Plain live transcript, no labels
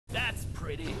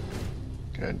pretty.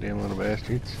 Goddamn little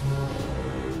bastards.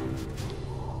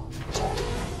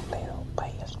 Little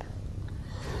bastard.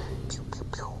 Pew, pew,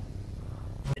 pew.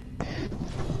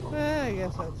 I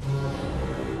guess that's.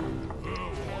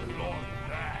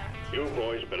 You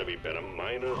boys better be better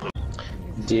miners than...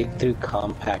 Dig through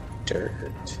compactor.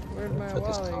 Where'd my Put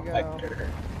this Wally go? compactor.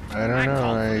 I don't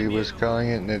know, I was calling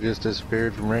it and it just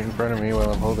disappeared from right in front of me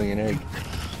while I'm holding an egg.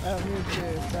 Oh, me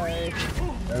too. Sorry.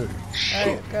 Oh, shit.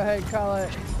 Alright, go ahead, call it.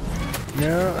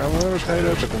 No, I'm a little tied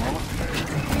up at the moment.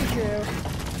 Me too.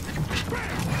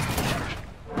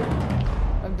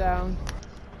 I'm down.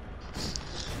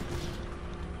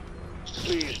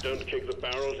 Please don't kick the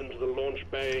barrels into the launch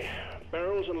bay.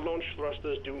 Barrels and launch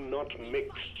thrusters do not mix.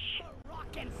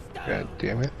 God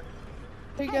damn it.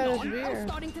 He got his beer.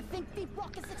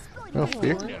 Oh,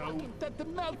 beer? Know that the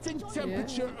melting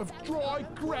temperature of dry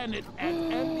granite at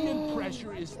ambient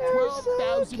pressure is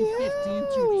 12,015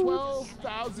 to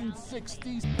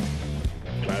 12,060.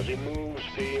 Classy moves,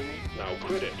 team. Now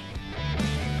quit it.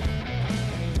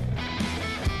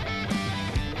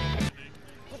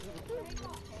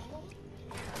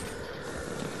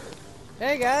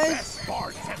 Hey guys, Best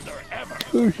bartender ever.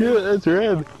 Oh shit, that's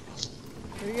red.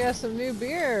 we got some new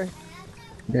beer.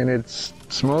 And it's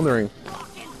smoldering.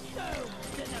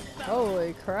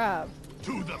 Holy crap.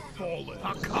 To the fallen.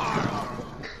 A car.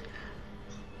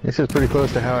 This is pretty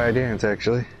close to how I dance,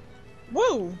 actually.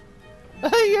 Whoa!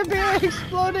 Your beer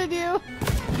exploded you!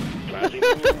 Classy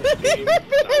moves, team. Your Now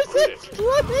beer's quit it.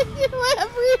 exploded you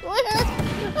everywhere!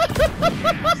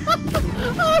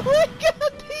 Oh my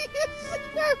god,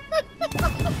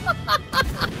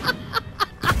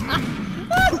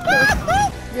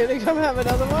 you gonna come have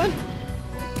another one?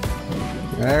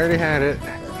 I already had it.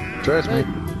 Trust me.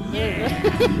 Yeah!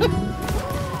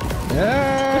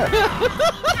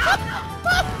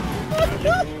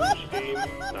 Classy moves, team.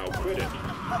 Now quit it.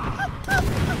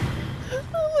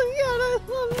 Oh my god, I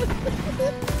love it!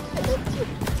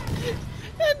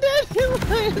 And Daddy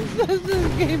Lion says this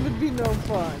game would be no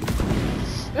fun.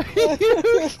 Are you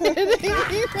kidding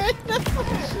me right now?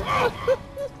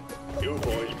 You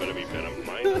boys better be better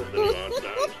miners than you are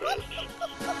dancers.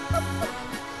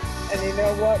 And you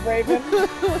know what, Raven?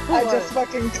 I just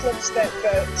fucking clipped that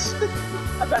bitch.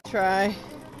 Try.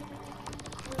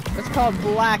 It's called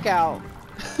Blackout.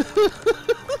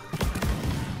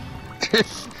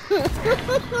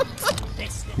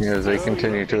 As they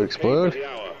continue to explode. The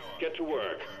hour. Get to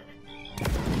work.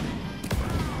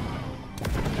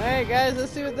 Alright guys,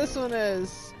 let's see what this one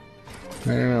is. I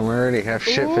don't know, I'm already half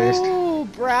shit-faced. Ooh,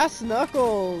 brass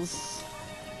knuckles.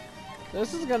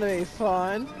 This is gonna be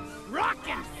fun. Rock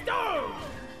and stone.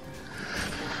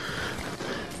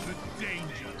 The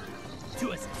danger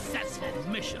to a successful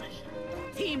mission.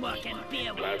 Teamwork and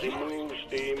beer will Classy moves,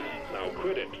 team. Now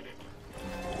quit it.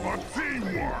 For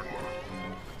teamwork.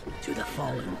 To the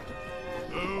fallen.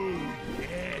 Oh,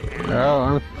 yeah. Oh,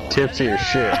 I'm tipsy as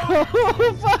shit. Oh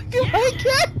fuck, my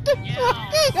character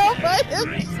fucking all by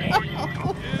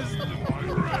himself.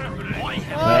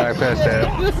 I passed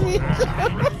out. Me too.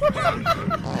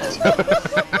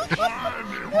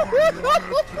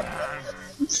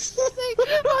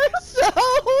 Myself.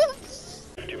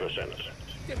 50%.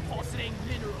 Depositing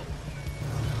mineral.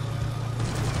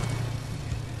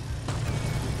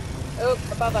 Oh,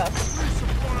 above us.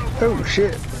 Oh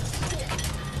shit.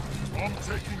 I'm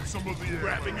taking some of the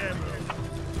grabbing ammo.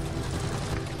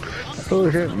 Oh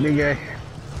shit, big guy.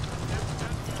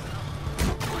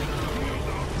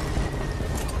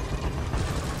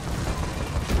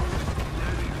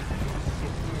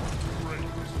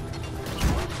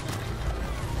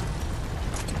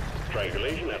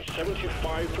 Triangulation at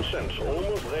 75%.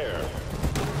 Almost there.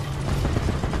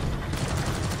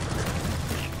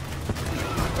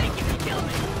 Think you can kill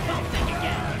me? Don't think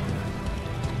again.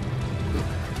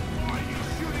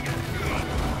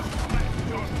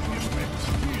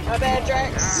 My bad,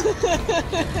 Drax.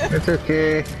 That's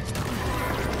okay.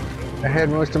 I had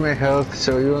most of my health,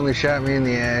 so you only shot me in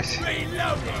the ass.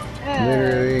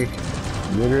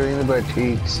 Literally in the butt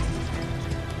cheeks.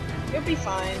 You'll be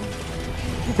fine.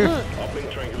 Upping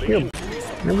triangulation.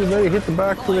 Everybody hit the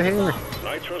box with a hammer.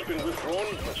 Nitro's been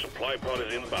withdrawn. The supply pod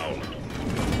is inbound.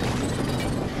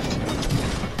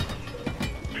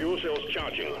 Fuel cells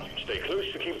charging. Stay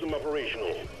close to keep them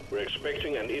operational. We're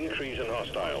expecting an increase in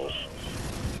hostiles.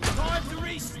 Time to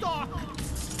restock.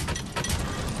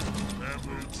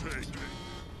 Ammo taken.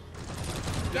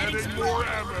 Getting more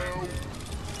ammo.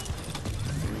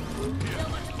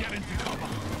 Get into cover.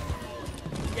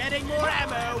 Getting more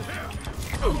ammo.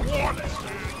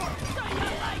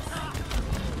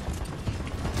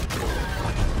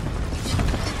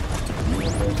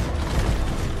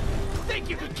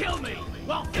 you could kill me?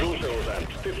 Well, Fuel cells at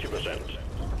 50%.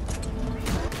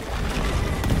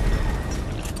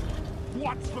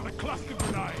 What's for the cluster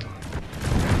grenade?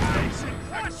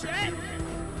 crush it!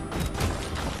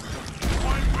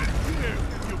 I'm with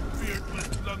you beardless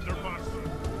blunderbuster.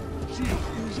 Shield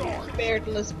charge.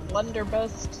 Beardless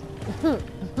blunderbuss.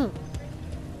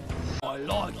 I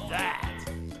like that.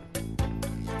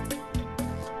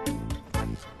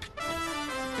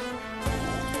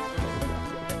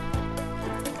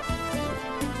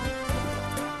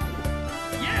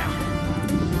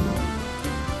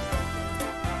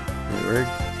 It worked.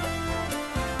 I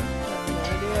have no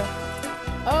idea.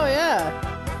 Oh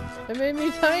yeah! It made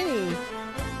me tiny!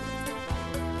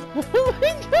 Oh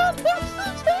my god, I'm so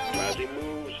tiny! As he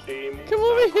moves, aim. Come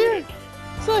over here!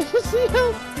 So I can see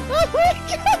how. Oh my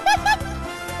god!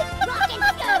 Rockin'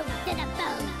 stove to the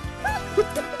bone.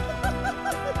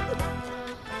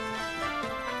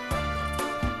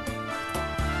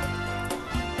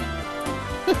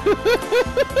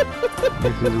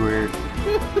 This is weird.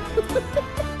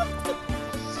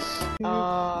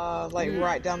 Like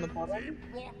right down the bottom.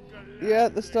 Yeah,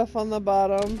 the stuff on the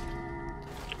bottom.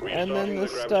 And then the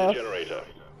stuff Generator.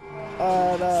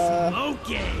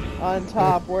 on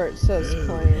top where it says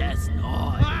claim. That's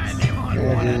nice.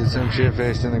 Yeah, dude, some shit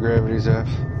faced and the gravity's off.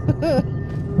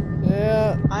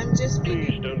 Yeah. I'm just Please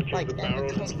being don't keep like the in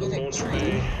barrels the of the cosmetic launch tree.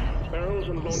 bay. Barrels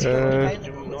and launch Uh, bays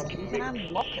do not You mix. can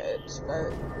unlock it,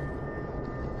 but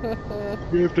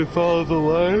You have to follow the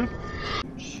line?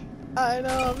 I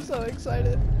know, I'm so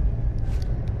excited.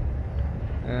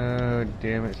 Oh,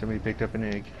 damn it, somebody picked up an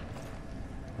egg.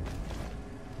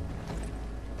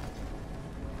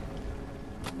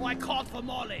 I called for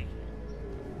Molly.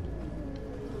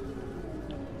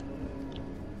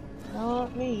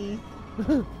 not me.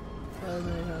 Oh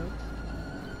my god.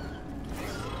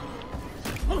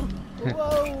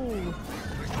 Whoa!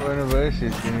 Which one of us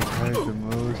is gonna cause the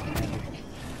most?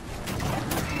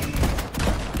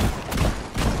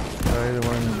 Probably the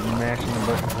one mashing the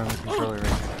buttons on the controller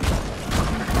right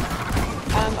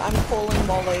I'm calling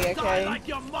Molly, Die okay? like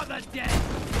your mother dead. now.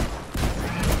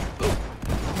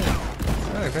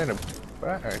 Oh, I found a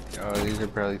bot. Oh, these are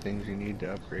probably things you need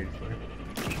to upgrade for.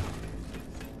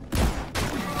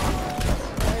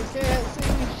 I can't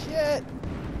see shit!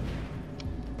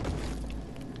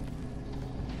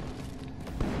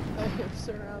 I am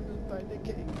surrounded by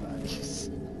decaying bodies.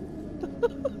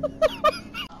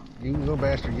 You little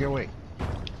bastard, get away.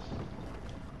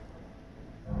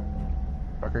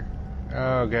 Fucker.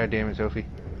 Oh, god damn it, Sophie.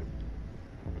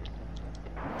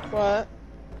 What?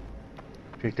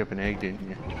 Picked up an egg, didn't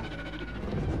you?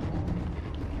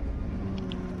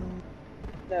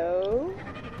 No.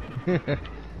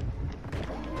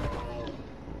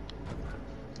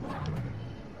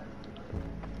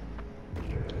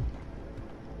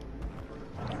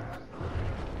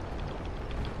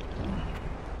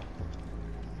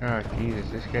 Oh,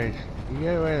 Jesus, this guy's... You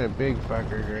got one of the big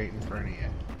fuckers right in front of you.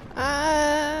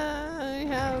 I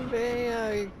have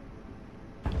a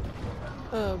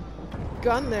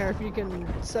gun there if you can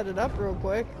set it up real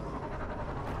quick.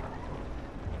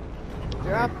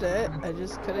 Dropped it, I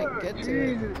just couldn't get to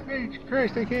it. Jesus H.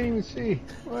 Christ, I can't even see.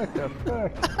 What the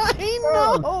fuck? I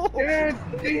know! Oh, god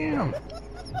damn!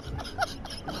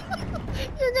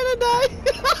 You're gonna die!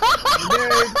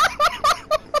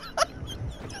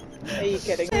 Are you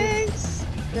kidding? Thanks.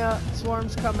 Yeah,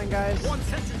 swarm's coming, guys. One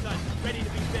sensor gun ready to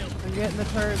be built. I'm getting the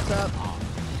turrets up.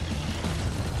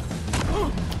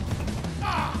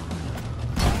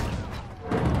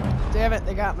 Damn it,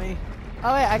 they got me.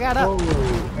 Oh wait, I got up.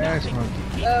 Oh, ass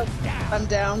monkey. I'm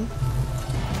down.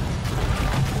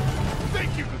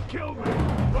 Think you could kill me?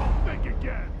 Well, think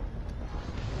again.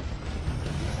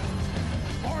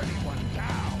 Party one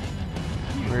cow.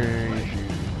 Where is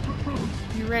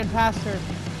she? You ran past her.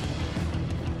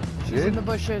 She's in Did? the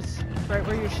bushes, right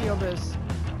where your shield is.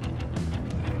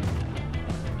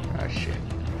 Ah, shit.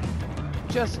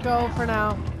 Just go for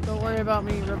now. Don't worry about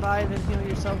me. Revive and heal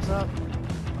yourselves up.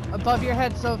 Above your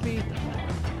head, Sophie.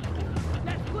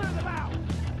 Let's clear them out.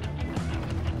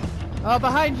 Oh,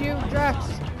 behind you, Drax.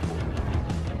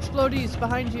 Explodies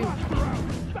behind you.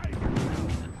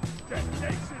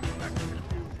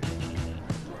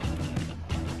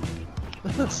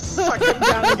 Fucking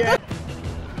down again.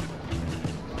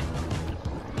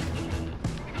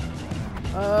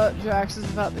 Drax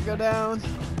is about to go down.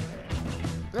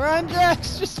 Run,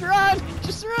 Drax! Just run!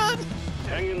 Just run!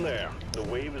 Hang in there. The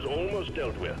wave is almost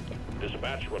dealt with.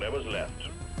 Dispatch whatever's left.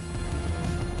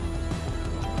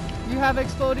 You have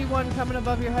Explodey 1 coming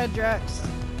above your head, Drax.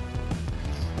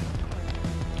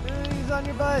 He's on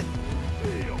your butt.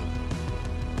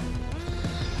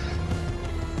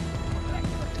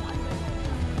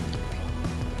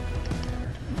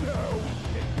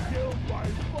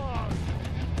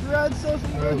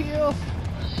 Go heal.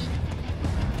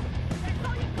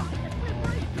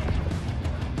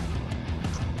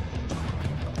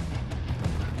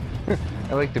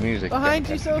 I like the music. Behind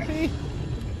you, Sophie.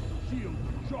 Shield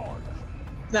charge.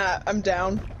 Nah, I'm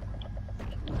down.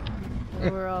 Oh,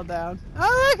 we're all down.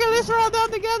 Oh, look at this, we're all down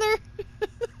together.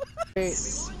 Great.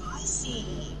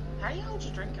 Spicy. How do you hold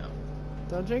your drink up?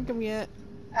 Don't drink them yet.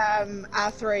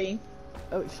 R3.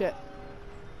 Oh shit.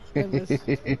 Goodness.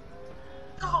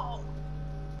 Oh.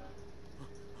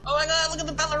 Oh my god, look at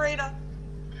the ballerina.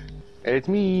 It's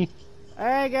me.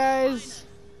 Alright, guys.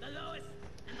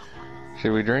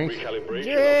 Should we drink? Recalibration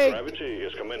Drink. of gravity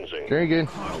is commencing. Drinking.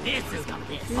 You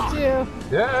too.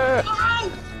 Yeah.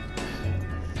 Oh!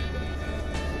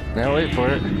 Now wait for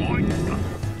it.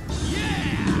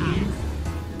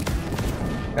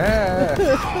 Ah.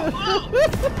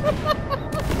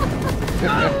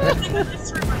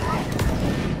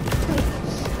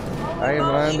 I am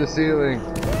on the ceiling.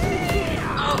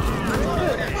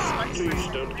 Please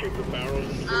don't kick the barrels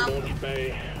into the launch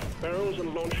bay. Barrels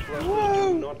and launch thrusters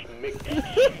do not mix.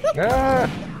 Ah.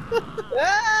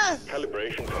 Ah!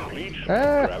 Calibration complete.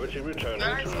 Ah. Gravity returning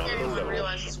I to don't think nominal anyone levels.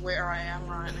 realizes where I am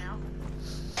right now.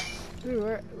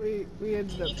 We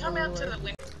ended Can up you come out to nowhere. the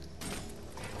window?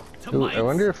 Ooh, I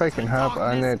wonder if I can hop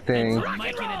on that thing,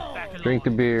 drink the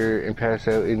beer, and pass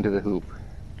out into the hoop.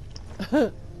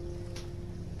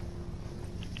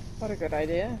 What a good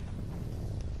idea.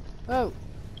 Oh.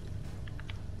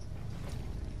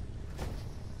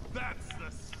 That's the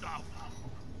stuff.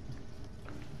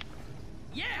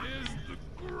 Yeah. Is the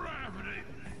gravity.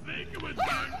 Think of it.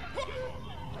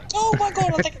 Oh my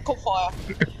god, I think I caught fire.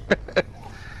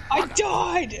 I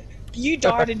died! You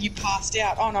died and you passed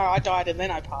out. Oh no, I died and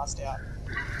then I passed out.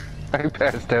 I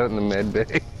passed out in the med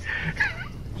bay.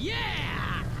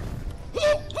 Yeah!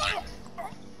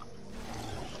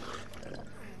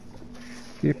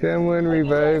 Can someone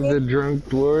revive the drunk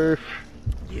dwarf?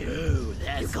 You,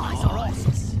 those guys are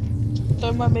awesome.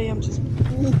 Don't mind me, I'm just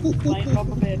laying on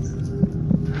my bed.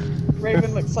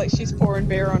 Raven looks like she's pouring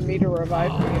beer on me to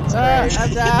revive me. It's great.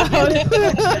 I'm down.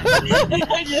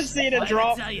 I just see it a I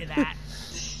drop. tell you that.